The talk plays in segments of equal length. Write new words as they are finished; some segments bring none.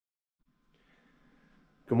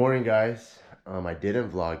Good morning, guys. I didn't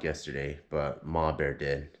vlog yesterday, but Ma Bear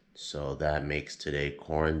did. So that makes today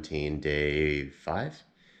quarantine day 5,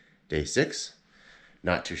 day 6.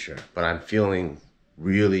 Not too sure, but I'm feeling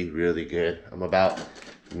really good. I'm about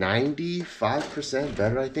 95%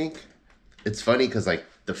 better, I think. It's funny because like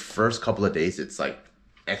the first couple of days, it's like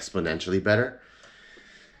exponentially better.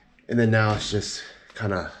 And then now it's just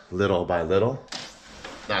kind of little by little.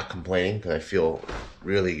 Not complaining because I feel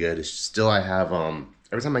really good. It's still, I have,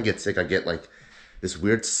 every time I get sick, I get like this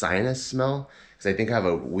weird sinus smell because I think I have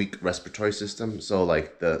a weak respiratory system. So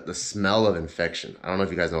like the smell of infection, I don't know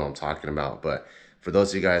if you guys know what I'm talking about, but for those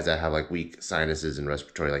of you guys that have like weak sinuses and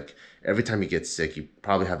respiratory, like every time you get sick, you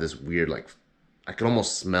probably have this weird, like, I can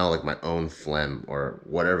almost smell like my own phlegm or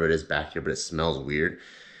whatever it is back here, but it smells weird.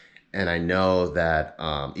 And I know that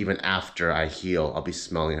even after I heal, I'll be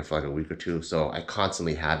smelling it for like a week or two. So I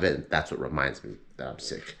constantly have it, and that's what reminds me that I'm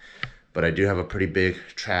sick. But I do have a pretty big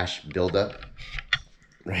trash buildup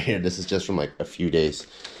right here. This is just from like a few days.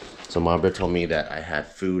 So Mom Bear told me that I had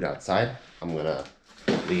food outside. I'm gonna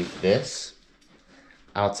leave this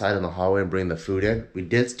outside in the hallway and bring the food in. We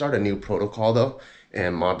did start a new protocol though.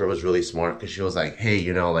 And Mom Bear was really smart because she was like, hey,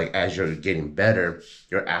 you know, like as you're getting better,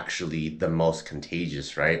 you're actually the most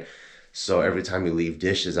contagious, right? So every time you leave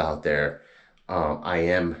dishes out there, I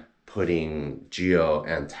am putting Gio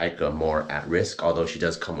and Taika more at risk, although she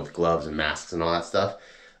does come with gloves and masks and all that stuff.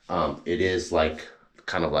 It is like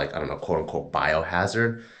kind of like, I don't know, quote unquote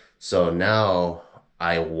biohazard. So now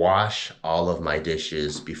I wash all of my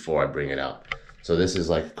dishes before I bring it out. So this is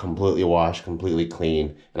like completely washed, completely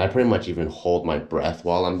clean. And I pretty much even hold my breath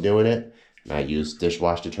while I'm doing it. And I use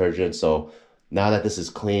dishwash detergent. So now that this is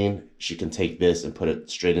clean, she can take this and put it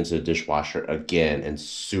straight into the dishwasher again and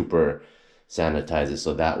super sanitize it.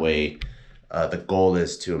 So that way, the goal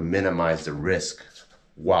is to minimize the risk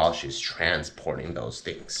while she's transporting those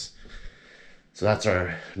things. So that's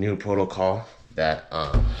our new protocol that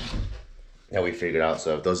we figured out.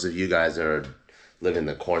 So if those of you guys are living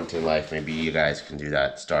the quarantine life, maybe you guys can do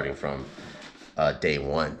that starting from day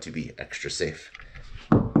 1 to be extra safe.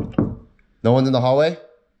 No one's in the hallway?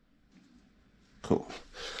 Cool.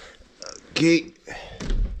 Okay.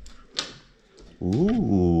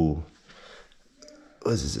 Ooh.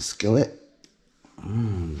 What is this, a skillet?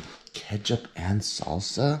 Ketchup and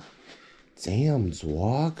salsa? Damn,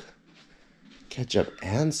 Zwag. Ketchup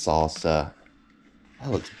and salsa. That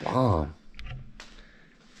looks bomb.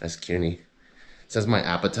 That's cutie. Says my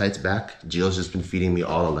appetite's back. Jill's just been feeding me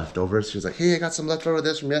all the leftovers. She was like, hey, I got some leftover of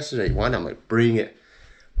this from yesterday. You want it? I'm like, bring it.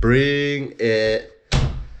 Bring it.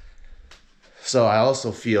 So I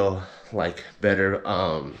also feel like better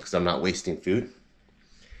because I'm not wasting food.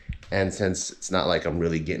 And since it's not like I'm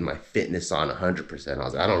really getting my fitness on 100%, I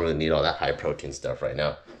was like, I don't really need all that high protein stuff right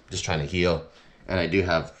now. I'm just trying to heal. And I do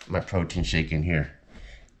have my protein shake in here.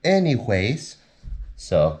 Anyways,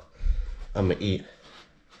 so I'm gonna eat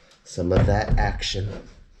some of that action.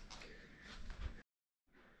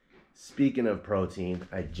 Speaking of protein,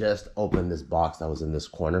 I just opened this box that was in this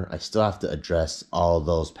corner. I still have to address all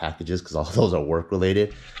those packages because all those are work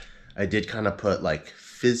related. I did kind of put like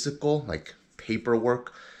physical, like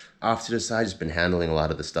paperwork off to the side. Just been handling a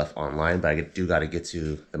lot of the stuff online, but I do got to get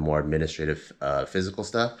to the more administrative physical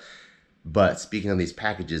stuff. But speaking of these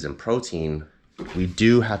packages and protein, we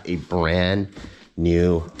do have a brand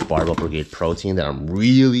new Barbell Brigade protein that I'm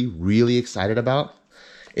really excited about.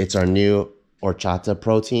 It's our new horchata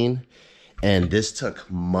protein, and this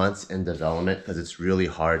took months in development because it's really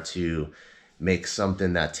hard to make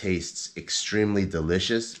something that tastes extremely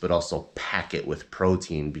delicious but also pack it with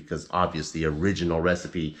protein, because obviously the original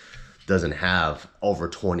recipe doesn't have over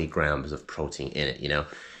 20 grams of protein in it, you know.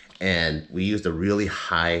 And we used a really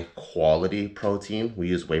high quality protein. We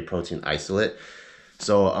use whey protein isolate.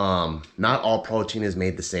 So not all protein is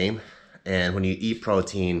made the same. And when you eat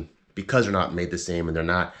protein, because they're not made the same and they're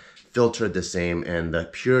not filtered the same and the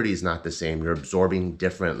purity is not the same, you're absorbing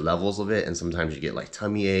different levels of it. And sometimes you get like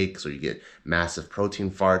tummy aches or you get massive protein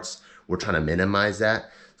farts. We're trying to minimize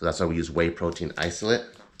that. So that's why we use whey protein isolate.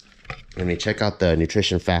 And we check out the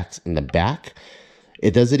nutrition facts in the back.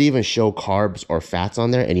 It doesn't even show carbs or fats on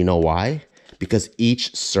there. And you know why? Because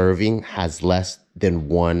each serving has less than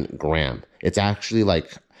 1 gram. It's actually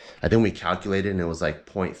like, I think we calculated and it was like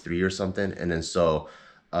 0.3 or something. And then so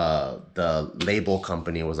the label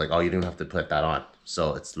company was like, oh, you don't have to put that on.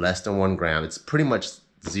 So it's less than 1 gram. It's pretty much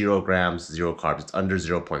 0 grams, 0 carbs. It's under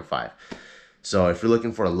 0.5. So if you're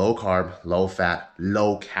looking for a low carb, low fat,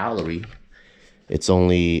 low calorie, it's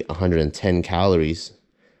only 110 calories,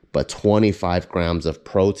 but 25 grams of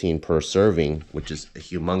protein per serving, which is a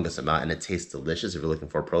humongous amount, and it tastes delicious if you're looking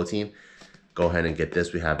for protein. go ahead and get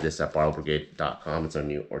this. We have this at barbellbrigade.com. It's our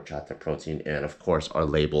new horchata protein. And of course, our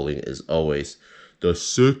labeling is always the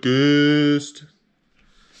sickest.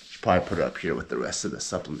 Should probably put it up here with the rest of the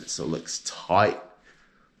supplements so it looks tight.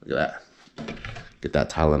 Look at that. Get that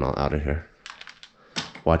Tylenol out of here.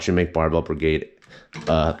 Watch you make Barbell Brigade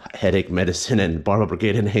headache medicine and Barbell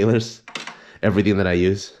Brigade inhalers. Everything that I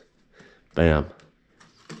use. Bam.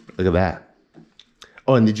 Look at that.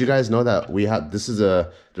 Oh, and did you guys know that we have, there's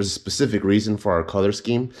a specific reason for our color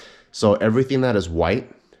scheme. So everything that is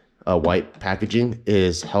white packaging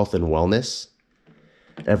is health and wellness.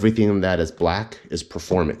 Everything that is black is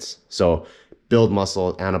performance. So build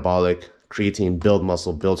muscle, anabolic, creatine, build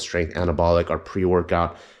muscle, build strength, anabolic, our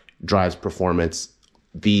pre-workout drives performance.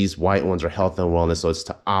 These white ones are health and wellness, so it's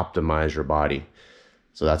to optimize your body.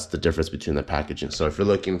 So that's the difference between the packaging. So if you're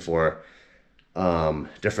looking for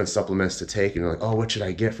different supplements to take and you're like, oh, what should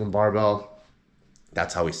I get from Barbell?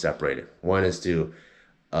 That's how we separate it. One is to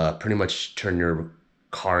pretty much turn your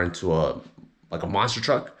car into a monster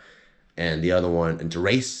truck, and the other one into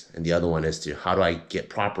race, and the other one is to how do I get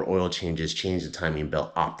proper oil changes, change the timing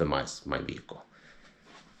belt, optimize my vehicle.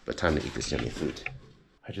 But time to eat this yummy food.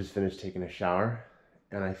 I just finished taking a shower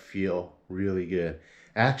and I feel really good.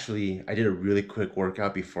 Actually, I did a really quick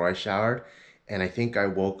workout before I showered, and I think I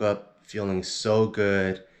woke up feeling so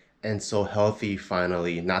good and so healthy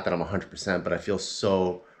finally. Not that I'm 100%, but I feel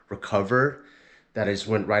so recovered that I just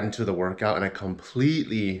went right into the workout and I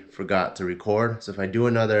completely forgot to record. So if I do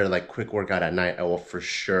another quick workout at night, I will for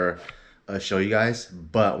sure show you guys.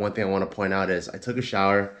 But one thing I want to point out is I took a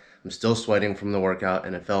shower. I'm still sweating from the workout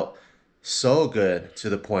and it felt so good to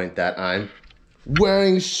the point that I'm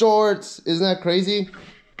wearing shorts. Isn't that crazy?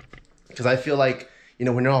 Because I feel like, you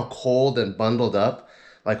know, when you're all cold and bundled up,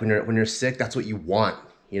 like when you're sick, that's what you want.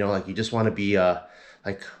 You know, like you just want to be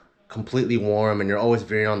completely warm, and you're always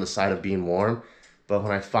veering on the side of being warm. But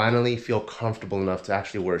when I finally feel comfortable enough to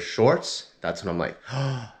actually wear shorts, that's when I'm like,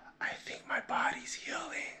 oh, I think my body's healing.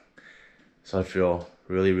 So I feel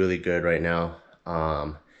really, really good right now.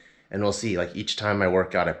 And we'll see, like each time I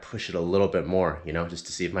work out, I push it a little bit more, you know, just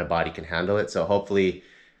to see if my body can handle it. So hopefully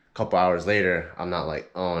a couple hours later, I'm not like,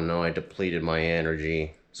 oh no, I depleted my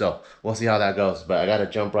energy. So we'll see how that goes. But I got to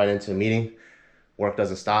jump right into a meeting. Work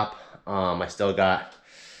doesn't stop. I still got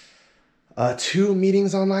 2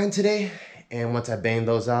 meetings online today. And once I bang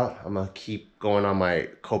those out, I'm going to keep going on my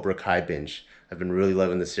Cobra Kai binge. I've been really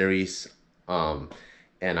loving the series. And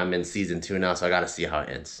I'm in season 2 now, so I got to see how it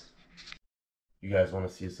ends. You guys want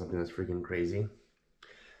to see something that's freaking crazy?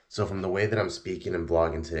 So from the way that I'm speaking and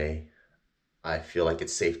vlogging today, I feel like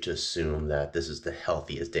it's safe to assume that this is the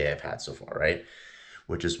healthiest day I've had so far, right?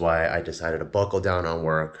 Which is why I decided to buckle down on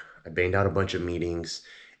work. I banged out a bunch of meetings,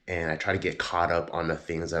 and I try to get caught up on the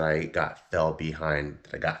things that I fell behind.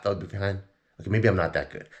 Okay, maybe I'm not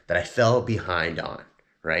that good. That I fell behind on,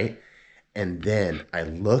 right? And then I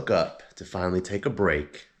look up to finally take a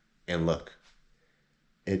break, and look,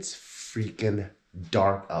 it's freaking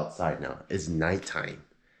dark outside now. It's nighttime.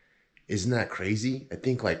 Isn't that crazy? I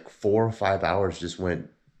think like 4 or 5 hours just went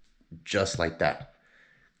just like that.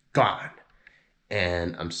 Gone.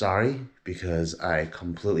 And I'm sorry because I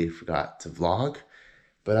completely forgot to vlog.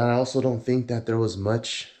 But I also don't think that there was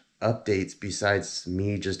much updates besides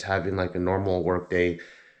me just having like a normal work day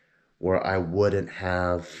where I wouldn't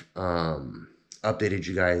have updated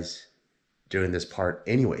you guys during this part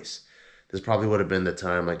anyways. This probably would have been the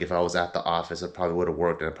time, like if I was at the office, I probably would have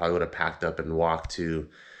worked and I probably would have packed up and walked to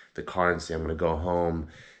the car and say, I'm going to go home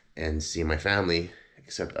and see my family,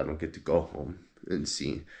 except I don't get to go home and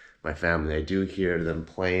see my family. I do hear them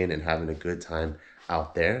playing and having a good time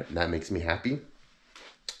out there, and that makes me happy.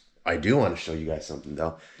 I do want to show you guys something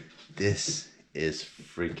though. This is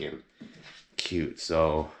freaking cute.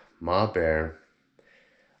 So Ma Bear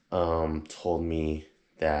told me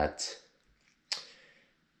that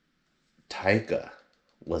Taika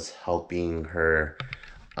was helping her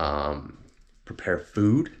prepare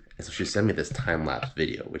food, and so she sent me this time-lapse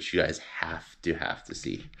video, which you guys have to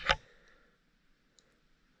see.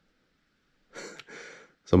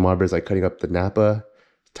 So Marber's like cutting up the Napa,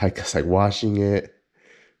 Taika's like washing it,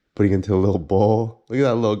 putting it into a little bowl. Look at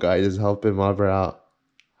that little guy just helping Marber out.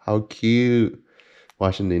 How cute.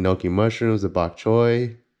 Washing the enoki mushrooms, the bok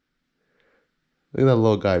choy. Look at that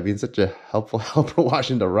little guy being such a helpful helper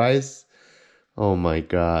washing the rice. Oh my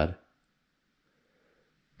god.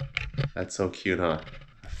 That's so cute, huh?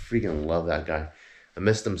 I freaking love that guy. I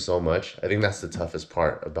missed him so much. I think that's the toughest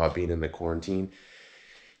part about being in the quarantine,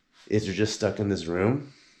 is you're just stuck in this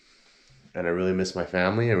room. And I really miss my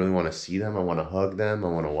family. I really want to see them. I want to hug them. I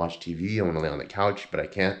want to watch TV. I want to lay on the couch, but I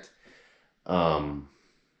can't.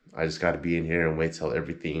 I just got to be in here and wait till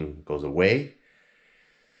everything goes away.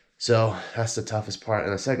 So that's the toughest part.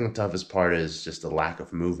 And the second toughest part is just the lack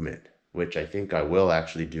of movement, which I think I will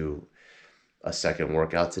actually do a second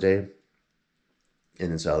workout today.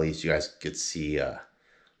 And then so at least you guys could see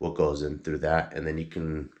what goes in through that. And then you can,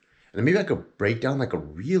 and then maybe I could break down like a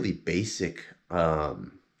really basic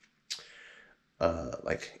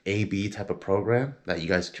like A/B type of program that you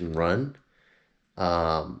guys can run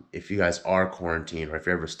if you guys are quarantined or if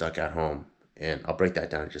you're ever stuck at home. And I'll break that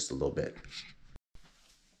down in just a little bit.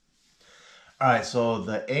 All right, so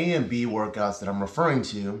the A and B workouts that I'm referring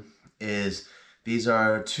to is these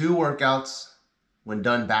are 2 workouts when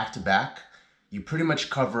done back to back. You pretty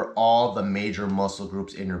much cover all the major muscle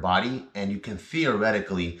groups in your body, and you can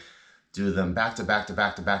theoretically do them back to back to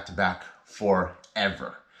back to back to back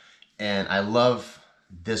forever. And I love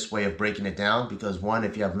this way of breaking it down because, one,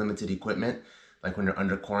 if you have limited equipment, like when you're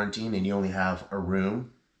under quarantine and you only have a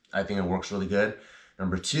room, I think it works really good.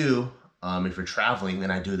 Number 2, if you're traveling,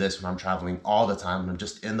 and I do this when I'm traveling all the time, when I'm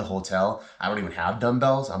just in the hotel, I don't even have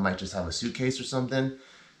dumbbells. I might just have a suitcase or something.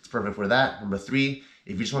 It's perfect for that. Number 3,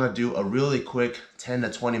 if you just want to do a really quick 10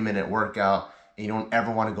 to 20 minute workout and you don't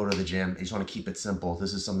ever want to go to the gym, and you just want to keep it simple,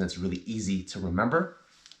 this is something that's really easy to remember.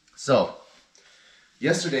 So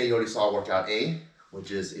yesterday you already saw workout A, which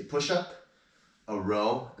is a push-up, a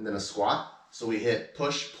row, and then a squat. So we hit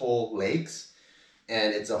push, pull, legs,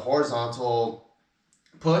 and it's a horizontal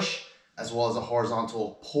push as well as a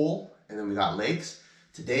horizontal pull, and then we got legs.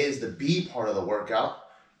 Today is the B part of the workout,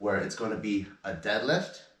 where it's going to be a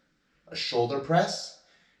deadlift, a shoulder press,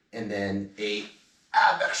 and then a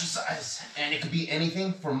ab exercise. And it could be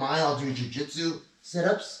anything. For mine, I'll do jiu-jitsu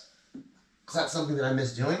sit-ups, because that's something that I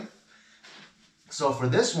miss doing. So for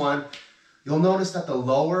this one, you'll notice that the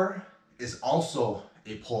lower is also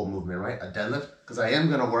a pull movement, right? A deadlift, because I am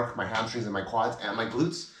going to work my hamstrings and my quads and my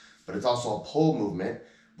glutes, but it's also a pull movement,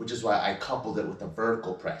 which is why I coupled it with a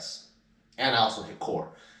vertical press. And I also hit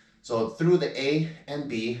core. So through the A and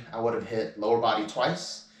B, I would have hit lower body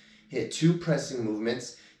twice, hit 2 pressing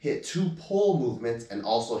movements, hit 2 pull movements, and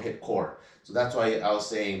also hit core. So that's why I was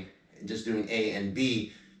saying, just doing A and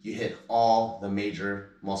B, you hit all the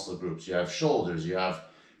major muscle groups. You have shoulders, you have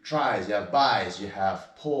tris, you have bis, you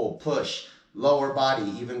have pull, push, lower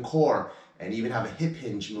body, even core, and even have a hip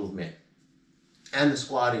hinge movement and the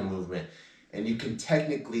squatting movement. And you can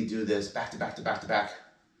technically do this back to back to back to back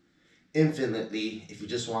infinitely if you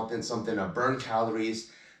just want then something to burn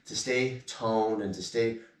calories, to stay toned and to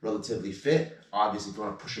stay relatively fit. Obviously, if you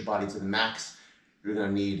want to push your body to the max, you're going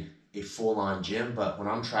to need a full-on gym. But when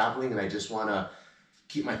I'm traveling and I just want to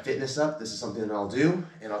keep my fitness up, this is something that I'll do,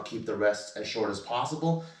 and I'll keep the rest as short as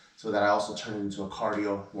possible so that I also turn it into a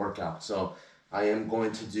cardio workout. So I am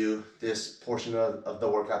going to do this portion of the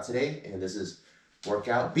workout today, and this is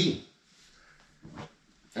workout B.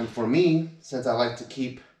 And for me, since I like to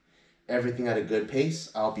keep everything at a good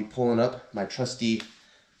pace, I'll be pulling up my trusty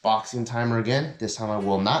boxing timer again. This time I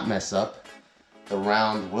will not mess up. The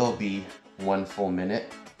round will be 1 full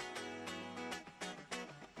minute.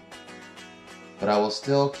 But I will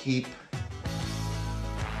still keep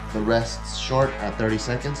the rests short at 30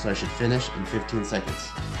 seconds, so I should finish in 15 seconds.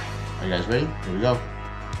 Are you guys ready? Here we go.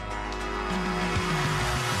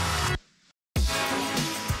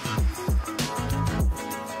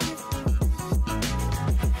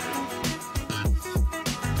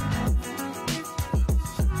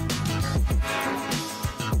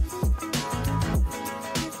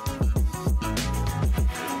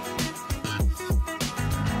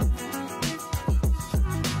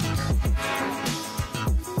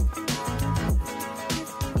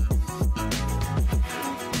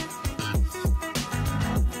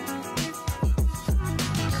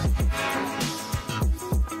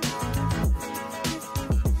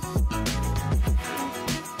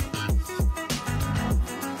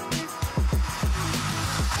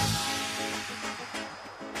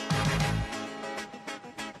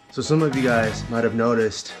 So some of you guys might have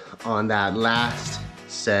noticed on that last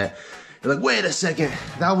set, you're like, wait a second,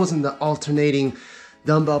 that wasn't the alternating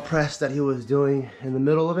dumbbell press that he was doing in the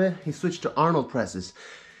middle of it. He switched to Arnold presses.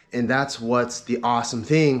 And that's what's the awesome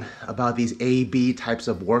thing about these A-B types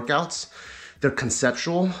of workouts. They're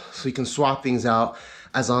conceptual, so you can swap things out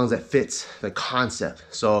as long as it fits the concept.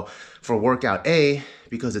 So for workout A,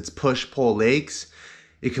 because it's push, pull, legs,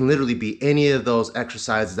 it can literally be any of those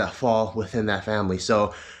exercises that fall within that family.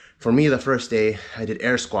 So for me, the first day, I did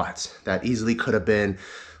air squats. That easily could have been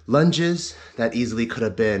lunges. That easily could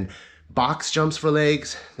have been box jumps for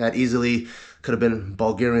legs. That easily could have been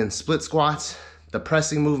Bulgarian split squats. The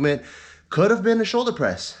pressing movement could have been a shoulder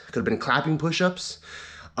press. Could have been clapping push-ups.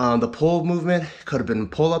 The pull movement could have been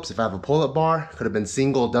pull-ups if I have a pull-up bar, could have been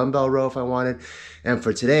single dumbbell row if I wanted. And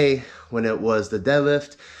for today, when it was the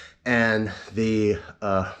deadlift and the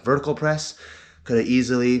vertical press, could have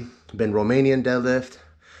easily been Romanian deadlift,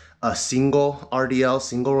 a single RDL,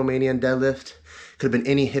 single Romanian deadlift, could have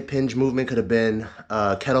been any hip hinge movement, could have been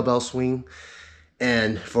kettlebell swing.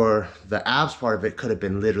 And for the abs part of it, could have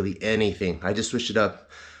been literally anything. I just switched it up.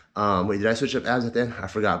 Wait, did I switch up abs at the end? I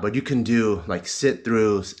forgot. But you can do like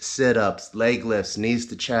sit-throughs, sit-ups, leg lifts, knees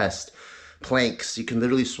to chest, planks. You can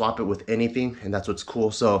literally swap it with anything, and that's what's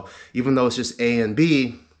cool. So even though it's just A and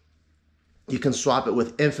B, you can swap it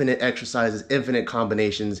with infinite exercises, infinite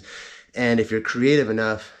combinations. And if you're creative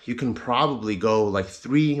enough, you can probably go like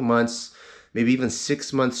 3 months, maybe even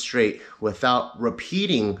 6 months straight without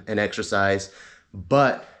repeating an exercise.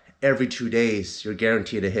 But every 2 days, you're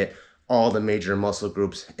guaranteed to hit all the major muscle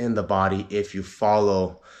groups in the body if you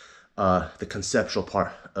follow the conceptual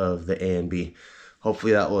part of the A and B.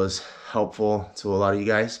 Hopefully that was helpful to a lot of you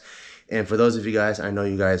guys. And for those of you guys, I know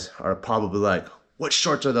you guys are probably like, what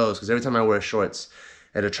shorts are those? Because every time I wear shorts,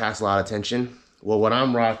 it attracts a lot of attention. Well, what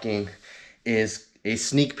I'm rocking is a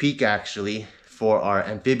sneak peek actually for our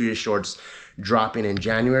amphibious shorts dropping in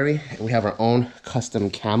January. And we have our own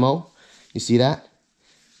custom camo. You see that?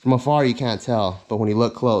 From afar, you can't tell, but when you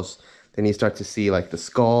look close, then you start to see like the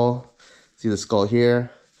skull. See the skull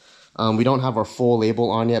here? We don't have our full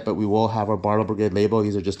label on yet, but we will have our Barbell Brigade label.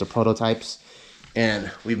 These are just the prototypes.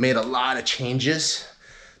 And we've made a lot of changes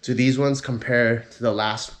to these ones compared to the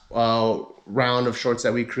last round of shorts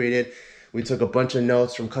that we created. We took a bunch of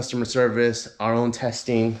notes from customer service, our own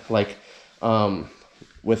testing, like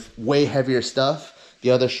with way heavier stuff. The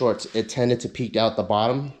other shorts, it tended to peak out the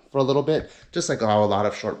bottom for a little bit, just like how a lot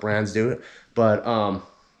of short brands do it. But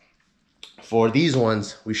for these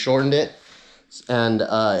ones, we shortened it, and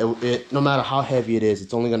no matter how heavy it is,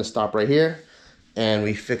 it's only gonna stop right here. And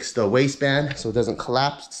we fixed the waistband so it doesn't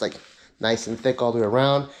collapse. It's like nice and thick all the way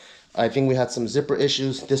around. I think we had some zipper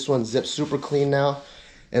issues. This one zips super clean now.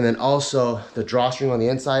 And then also the drawstring on the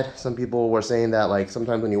inside. Some people were saying that like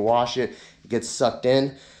sometimes when you wash it, it gets sucked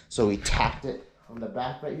in. So we tacked it on the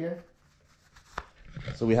back right here.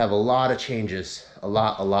 So we have a lot of changes, a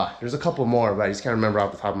lot. There's a couple more, but I just can't remember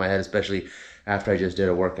off the top of my head, especially after I just did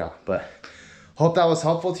a workout. But hope that was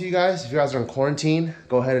helpful to you guys. If you guys are in quarantine,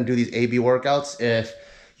 go ahead and do these AB workouts. If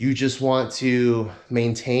you just want to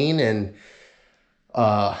maintain and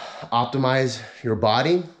optimize your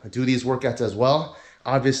body, do these workouts as well.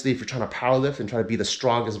 Obviously, if you're trying to powerlift and try to be the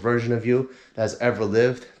strongest version of you that has ever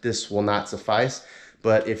lived, this will not suffice.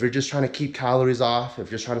 But if you're just trying to keep calories off, if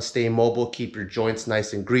you're just trying to stay mobile, keep your joints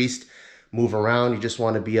nice and greased, move around, you just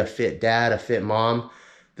want to be a fit dad, a fit mom,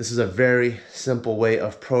 this is a very simple way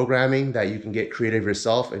of programming that you can get creative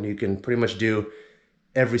yourself, and you can pretty much do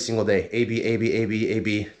every single day. AB, AB, AB,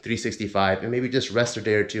 AB, 365, and maybe just rest a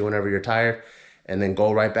day or two whenever you're tired, and then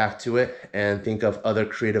go right back to it and think of other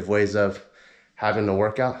creative ways of having a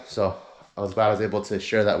workout. So I was glad I was able to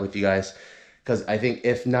share that with you guys, because I think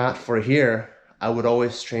if not for here, I would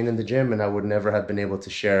always train in the gym and I would never have been able to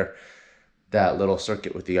share that little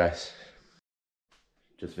circuit with you guys.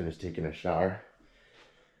 Just finished taking a shower.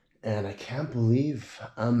 And I can't believe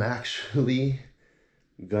I'm actually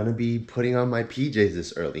gonna be putting on my PJs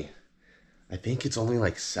this early. I think it's only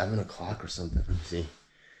like 7 o'clock or something. Let me see.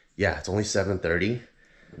 Yeah, it's only 7:30,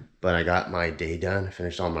 but I got my day done,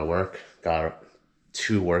 finished all my work, got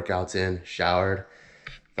 2 workouts in, showered,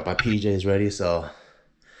 got my PJs ready, so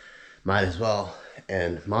might as well.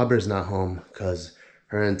 And Mabir's not home because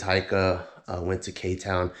her and Taika went to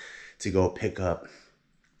K-Town to go pick up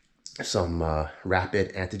some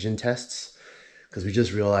rapid antigen tests, because we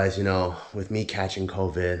just realized, you know, with me catching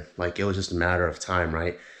COVID, like it was just a matter of time,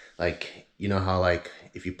 right? Like, you know how like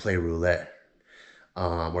if you play roulette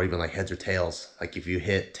or even like heads or tails, like if you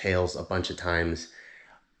hit tails a bunch of times,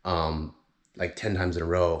 like 10 times in a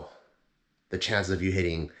row, the chances of you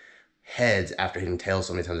hitting heads after hitting tails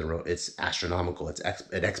so many times in a row, it's astronomical. It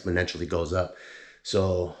exponentially goes up.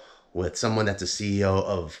 So with someone that's a CEO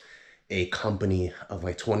of a company of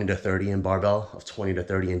like 20 to 30 in Barbell, of 20 to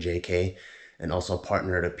 30 in JK, and also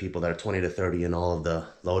partner to people that are 20 to 30 in all of the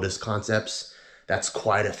Lotus concepts, that's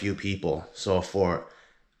quite a few people. So for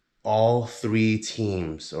all 3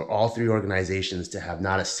 teams or all 3 organizations to have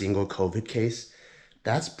not a single COVID case,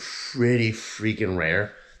 that's pretty freaking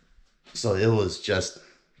rare. So it was just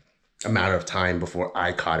a matter of time before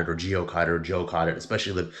I caught it or Gio caught it or Joe caught it,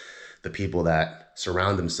 especially the people that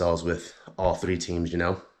surround themselves with all 3 teams, you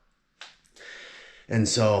know? And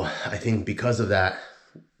so I think because of that,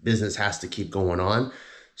 business has to keep going on.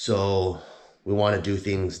 So we want to do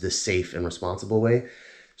things the safe and responsible way.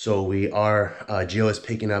 So Gio is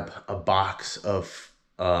picking up a box of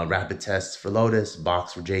rapid tests for Lotus,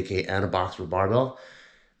 box for JK, and a box for Barbell.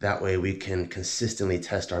 That way we can consistently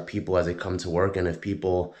test our people as they come to work. And if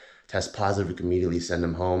people test positive, we can immediately send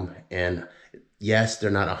them home. And yes, they're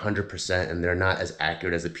not 100% and they're not as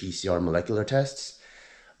accurate as the PCR molecular tests,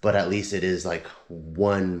 but at least it is like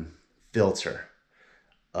one filter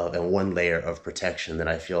and one layer of protection that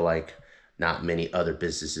I feel like not many other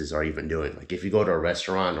businesses are even doing. Like if you go to a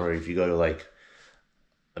restaurant or if you go to like,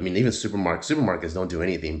 I mean, even supermarkets don't do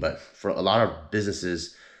anything, but for a lot of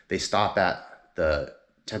businesses, they stop at the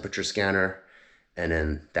temperature scanner and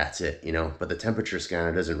then that's it, you know? But the temperature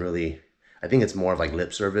scanner doesn't really, I think it's more of like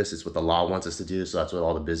lip service. It's what the law wants us to do. So that's what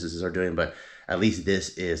all the businesses are doing. But at least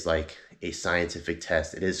this is like a scientific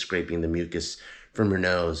test. It is scraping the mucus from her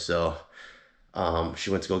nose. So she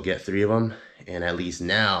went to go get 3 of them. And at least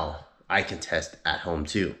now I can test at home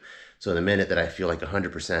too. So the minute that I feel like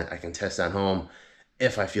 100%, I can test at home.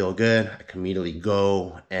 If I feel good, I can immediately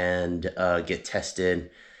go and get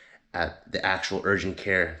tested at the actual urgent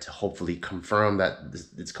care to hopefully confirm that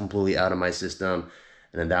it's completely out of my system.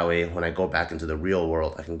 And then that way, when I go back into the real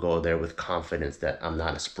world, I can go there with confidence that I'm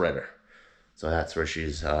not a spreader. So that's where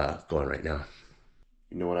she's going right now.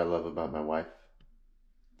 You know what I love about my wife?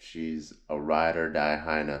 She's a ride or die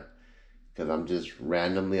hyena. Because I'm just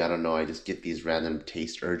randomly, I don't know, I just get these random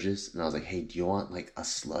taste urges. And I was like, hey, do you want like a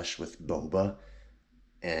slush with boba?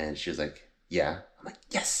 And she was like, yeah. I'm like,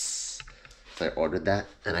 yes. So I ordered that,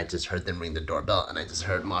 and I just heard them ring the doorbell, and I just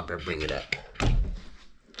heard Mopper bring it up.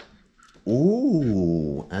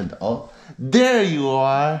 Ooh, and oh, there you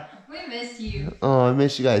are. We miss you. Oh, I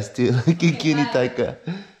miss you guys too. Look at Cutie Taika.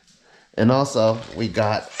 And also, we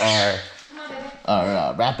got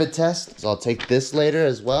our rapid test, so I'll take this later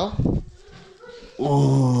as well.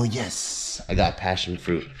 Oh, yes. I got passion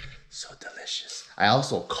fruit. So delicious. I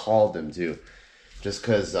also called them too, just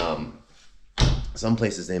because some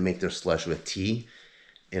places they make their slush with tea,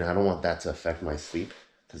 and I don't want that to affect my sleep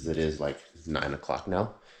because it is like 9 o'clock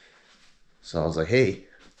now. So I was like, hey,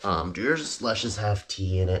 do your slushes have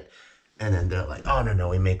tea in it? And then they're like, oh, no,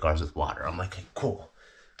 we make ours with water. I'm like, hey, cool.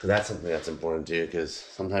 Because that's something that's important too, because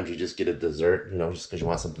sometimes you just get a dessert, you know, just because you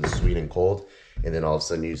want something sweet and cold, and then all of a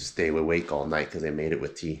sudden you stay awake all night because they made it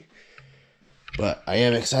with tea. But I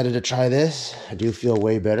am excited to try this. I do feel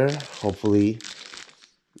way better. Hopefully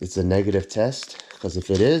it's a negative test, because if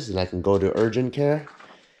it is, then I can go to urgent care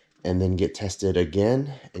and then get tested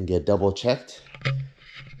again and get double checked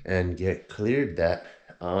and get cleared that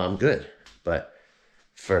I'm good. But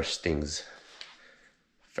first things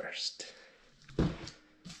first.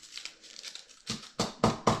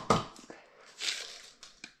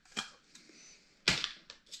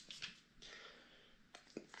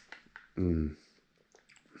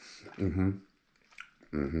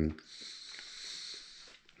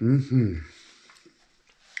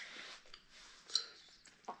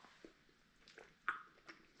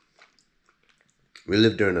 We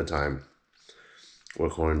live during a time where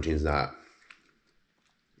quarantine's not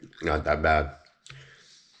that bad.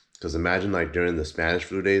 Because imagine like during the Spanish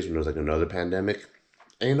flu days when there was like another pandemic,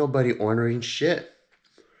 ain't nobody ordering shit.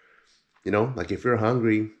 You know, like if you're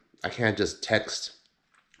hungry, I can't just text.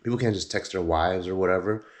 People can't just text their wives or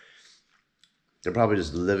whatever. They're probably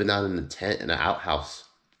just living out in a tent in an outhouse.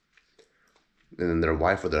 And then their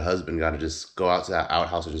wife or their husband got to just go out to that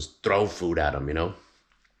outhouse and just throw food at them, you know?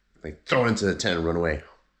 Like throw it into the tent and run away.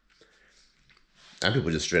 And people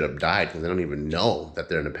just straight up died because they don't even know that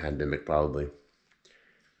they're in a pandemic probably.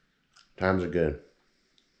 Times are good.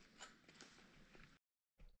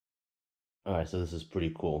 All right, so this is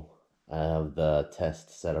pretty cool. I have the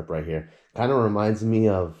test set up right here. Kind of reminds me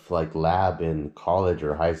of like lab in college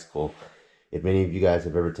or high school. If any of you guys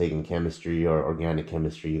have ever taken chemistry or organic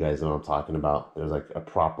chemistry, you guys know what I'm talking about. There's like a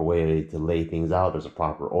proper way to lay things out. There's a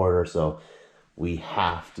proper order. So we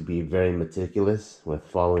have to be very meticulous with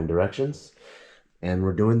following directions. And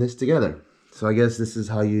we're doing this together. So I guess this is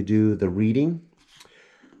how you do the reading.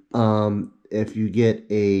 If you get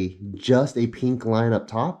just a pink line up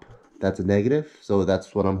top, that's a negative. So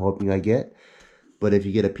that's what I'm hoping I get. But if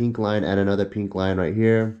you get a pink line and another pink line right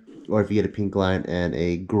here, or if you get a pink line and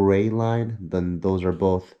a gray line, then those are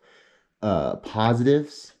both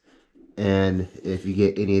positives. And if you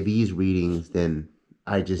get any of these readings, then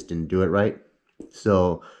I just didn't do it right.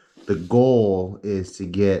 So the goal is to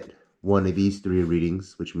get one of these 3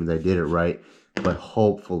 readings, which means I did it right. But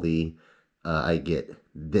hopefully I get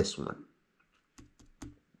this one.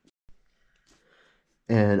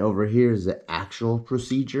 And over here is the actual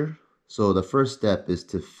procedure. So the first step is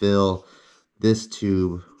to fill this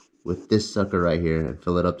tube with this sucker right here and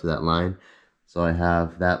fill it up to that line. So I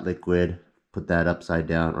have that liquid, put that upside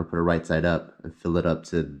down or put it right side up and fill it up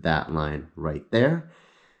to that line right there.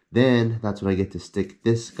 Then that's when I get to stick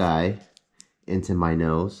this guy into my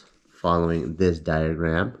nose following this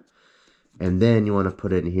diagram. And then you want to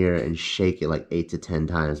put it in here and shake it like 8 to 10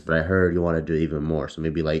 times. But I heard you want to do even more. So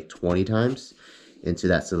maybe like 20 times into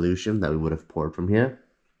that solution that we would have poured from here.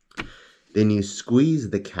 Then you squeeze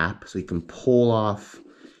the cap so you can pull off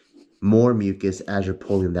more mucus as you're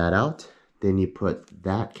pulling that out. Then you put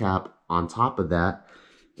that cap on top of that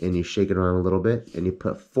and you shake it around a little bit and you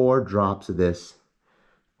put 4 drops of this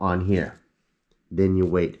on here. Then you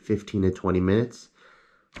wait 15 to 20 minutes.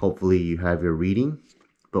 Hopefully you have your reading.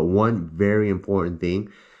 But one very important thing,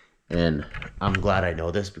 and I'm glad I know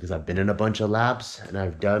this because I've been in a bunch of labs and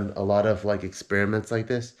I've done a lot of like experiments like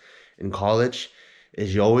this in college,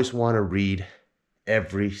 is you always want to read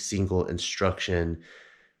every single instruction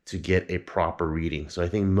to get a proper reading. So I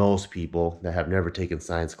think most people that have never taken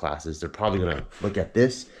science classes, they're probably gonna look at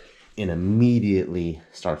this and immediately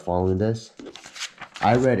start following this.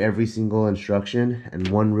 I read every single instruction, and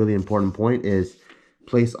one really important point is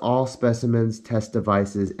place all specimens, test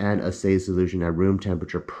devices, and assay solution at room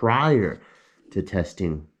temperature prior to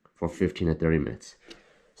testing for 15 to 30 minutes.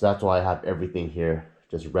 So that's why I have everything here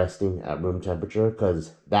just resting at room temperature,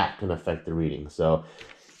 because that can affect the reading. So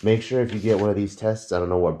make sure if you get one of these tests, I don't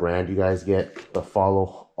know what brand you guys get, but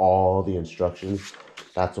follow all the instructions.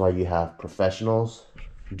 That's why you have professionals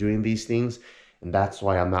doing these things. And that's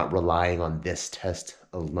why I'm not relying on this test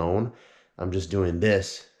alone. I'm just doing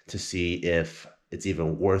this to see if it's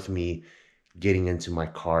even worth me getting into my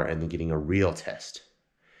car and then getting a real test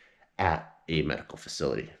at a medical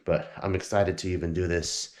facility. But I'm excited to even do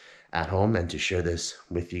this at home and to share this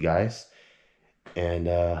with you guys. And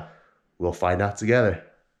we'll find out together.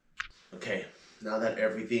 Okay, now that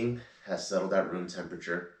everything has settled at room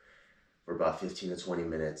temperature for about 15 to 20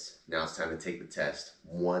 minutes, now it's time to take the test.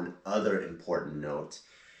 One other important note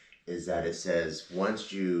is that it says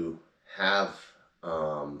once you have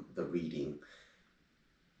the reading,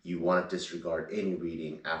 you want to disregard any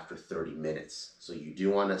reading after 30 minutes. So you do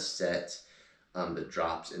want to set the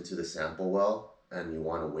drops into the sample well, and you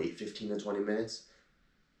want to wait 15 to 20 minutes,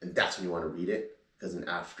 and that's when you want to read it, because then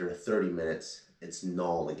after 30 minutes, it's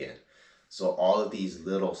null again. So all of these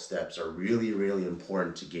little steps are really, really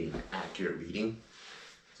important to getting an accurate reading.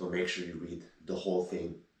 So make sure you read the whole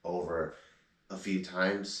thing over a few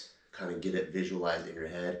times, kind of get it visualized in your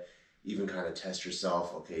head, even kind of test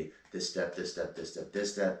yourself, okay, this step, this step, this step,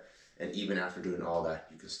 this step, and even after doing all that,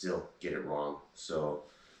 you can still get it wrong. So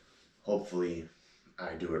hopefully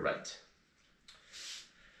I do it right.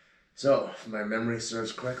 So if my memory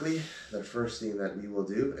serves correctly, the first thing that we will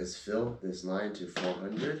do is fill this line to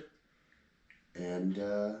 400, and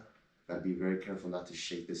gotta be very careful not to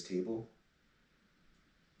shake this table.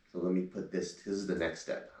 So let me put this is the next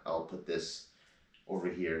step. I'll put this over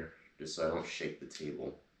here just so I don't shake the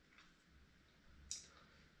table.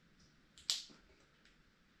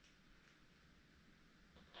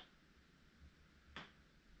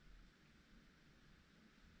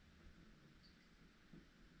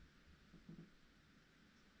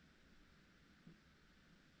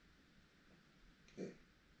 Okay,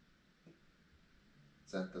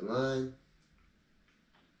 set the line.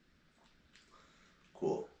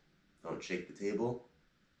 Cool. Don't shake the table.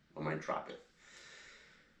 I might drop it.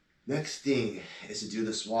 Next thing is to do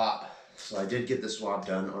the swab. So I did get the swab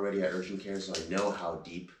done already at urgent care, so I know how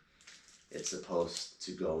deep it's supposed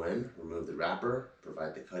to go in. Remove the wrapper,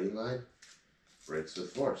 provide the cutting line, breaks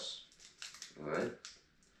with force. All right.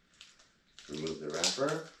 Remove the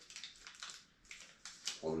wrapper,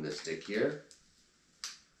 pull in the stick here,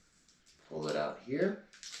 pull it out here.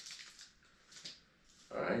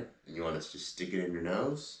 All right, and you want to just stick it in your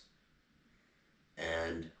nose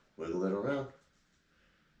and wiggle it around.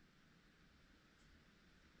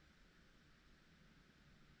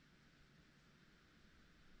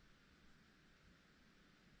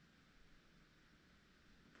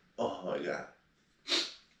 Oh my God.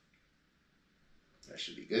 That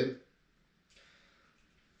should be good.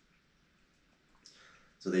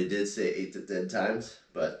 So they did say 8 to 10 times,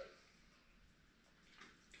 but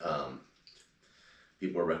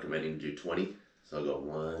people are recommending to do 20. So I'll go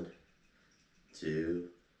 1, 2,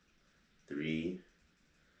 3,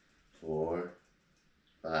 4,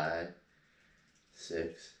 5,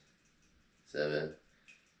 6, 7,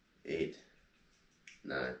 8,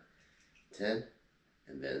 9, 10,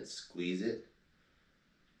 and then squeeze it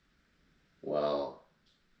while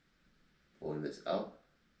pulling this out.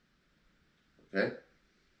 Okay.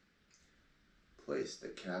 Place the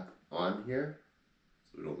cap on here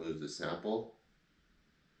so we don't lose the sample.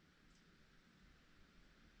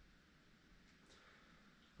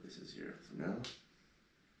 this is here for now.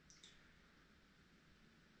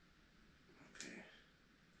 Okay.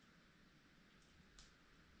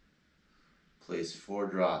 Place 4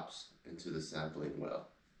 drops into the sampling well.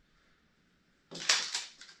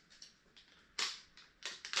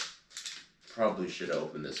 Probably should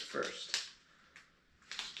open this first,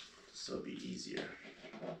 so it'll be easier.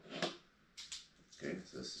 Okay,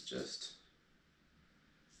 so this is just,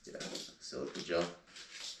 silica gel.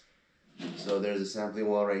 So there's a sampling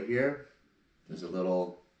well right here. There's a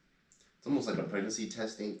little, it's almost like a pregnancy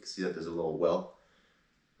testing. You can see that there's a little well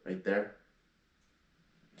right there.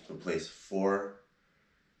 So place 4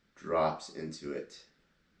 drops into it.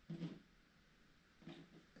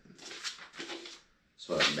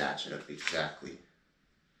 So I match it up exactly.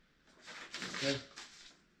 Okay.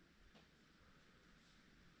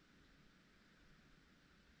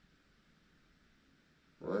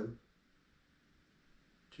 One,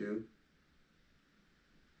 2,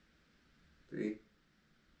 3,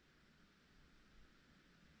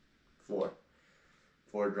 4.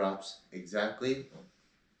 4 drops exactly.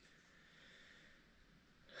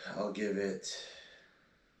 I'll give it,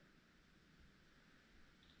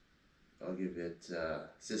 it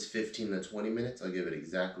says 15 to 20 minutes. I'll give it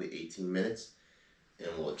exactly 18 minutes and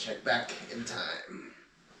we'll check back in time.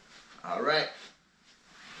 All right.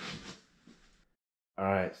 All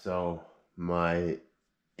right, so my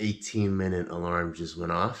 18-minute alarm just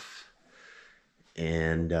went off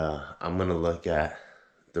and I'm gonna look at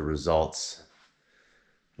the results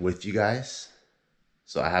with you guys.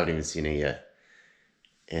 So I haven't even seen it yet.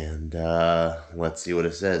 And let's see what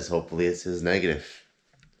it says. Hopefully it says negative.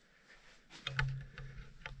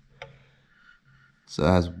 So it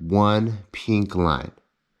has 1 pink line,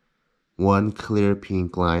 1 clear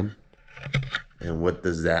pink line. And what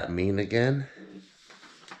does that mean again?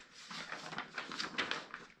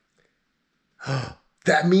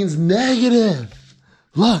 That means negative.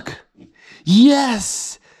 Look.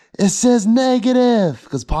 Yes. It says negative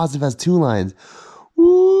because positive has 2 lines.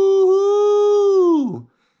 Woo!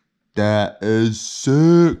 That is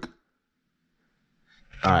sick.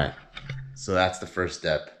 All right. So that's the first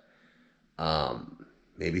step.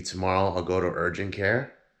 Maybe tomorrow I'll go to urgent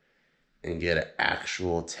care and get an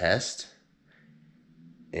actual test.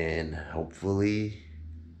 And hopefully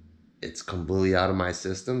it's completely out of my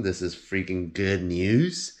system. This is freaking good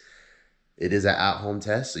news. It is an at-home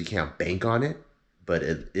test, so you can't bank on it. But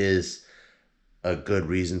it is a good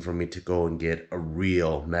reason for me to go and get a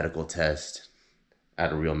real medical test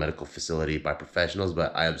at a real medical facility by professionals.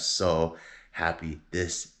 But I am so happy.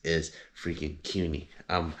 This is freaking CUNY.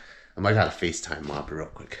 I might gotta FaceTime Mom real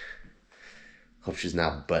quick. Hope she's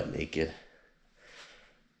not butt naked.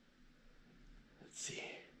 Let's see.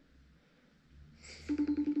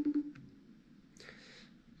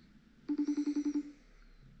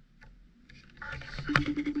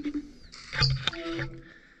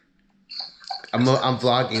 I'm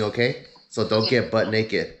vlogging, okay? So don't get butt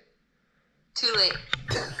naked. Too late.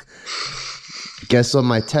 Guess what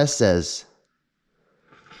my test says?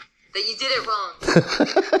 That you did it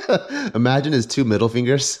wrong. Imagine his 2 middle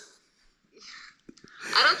fingers.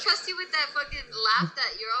 I don't trust you with that fucking laugh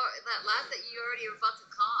that you already were about to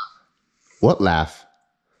cough. What laugh?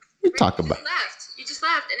 What are you talking about? You just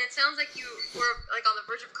laughed, and it sounds like you were like on the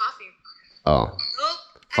verge of coughing. Oh. Nope.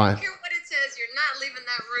 Fine. I don't care what it says. You're not leaving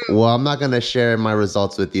that room. Well, I'm not gonna share my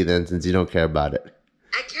results with you then, since you don't care about it.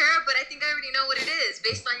 I care, but I think I already know what it is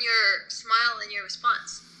based on your smile and your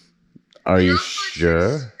response. Are you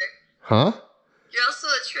sure? Huh? You're also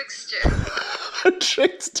a trickster. A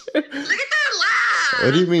trickster? Look at that laugh.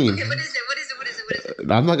 What do you mean? Okay, what is it? What is it? What is it? What is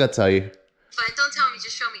it? I'm not gonna tell you. Fine, don't tell me.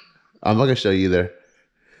 Just show me. I'm not gonna show you either.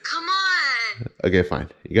 Come on. Okay, fine.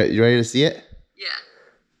 You ready to see it? Yeah.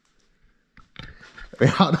 Wait,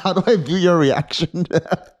 how do I view your reaction?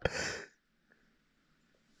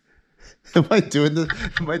 Am I doing this?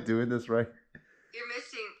 Am I doing this right? You're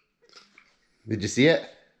missing. Did you see it?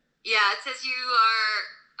 Yeah, it says you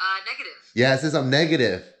are negative. Yeah, it says I'm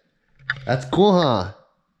negative. That's cool, huh? I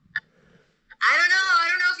don't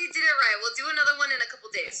know if you did it right. We'll do another one in a couple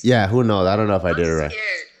days. Yeah, who knows? I don't know if I did it right.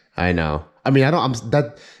 Scared. I know. I mean,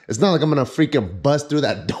 it's not like I'm gonna freaking bust through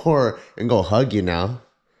that door and go hug you now.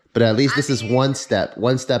 But at least this is one step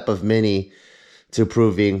of many to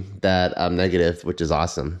proving that I'm negative, which is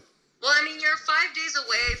awesome. Well, I mean, you're 5 days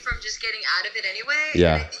away from just getting out of it anyway.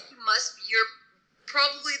 Yeah. And I think you're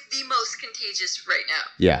probably the most contagious right now.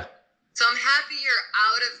 Yeah. So I'm happy you're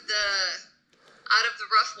out of the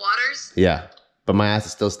rough waters. Yeah. But my ass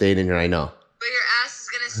is still staying in here, I know. But your ass is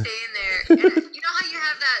gonna stay in there. And you know how you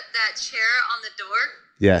have that chair on the door?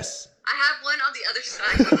 Yes. I have one on the other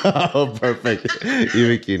side. Oh, perfect. You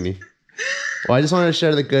bikini. Well, I just wanted to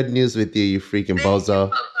share the good news with you, you freaking Thank bozo.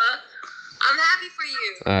 you, Papa. I'm happy for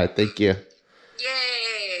you. All right, thank you.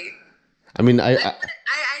 Yay. I mean, I need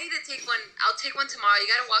to take one. I'll take one tomorrow. You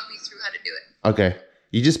gotta walk me through how to do it. okay.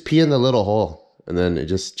 You just pee in the little hole, and then it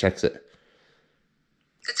just checks it.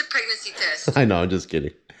 It's a pregnancy test. I know, I'm just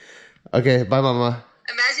kidding. Okay, bye, Mama.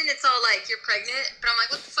 Imagine it's all like you're pregnant, but I'm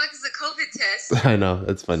like, what the fuck is a COVID test? I know,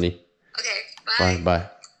 that's funny. Okay, bye. Bye.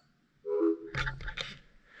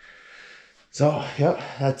 So, yep,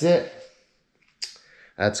 that's it.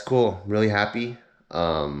 That's cool. I'm really happy.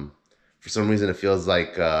 For some reason, it feels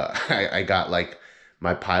like I got like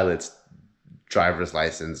my pilot's driver's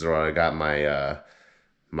license, or I got my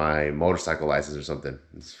my motorcycle license or something.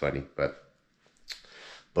 It's funny, but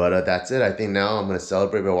that's it. I think now I'm gonna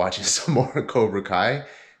celebrate by watching some more Cobra Kai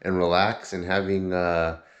and relax and having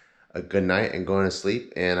a good night and going to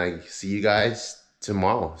sleep. And I see you guys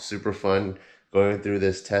tomorrow. Super fun going through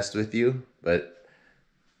this test with you. But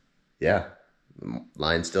yeah,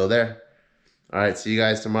 line's still there. All right, see you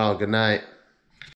guys tomorrow. Good night.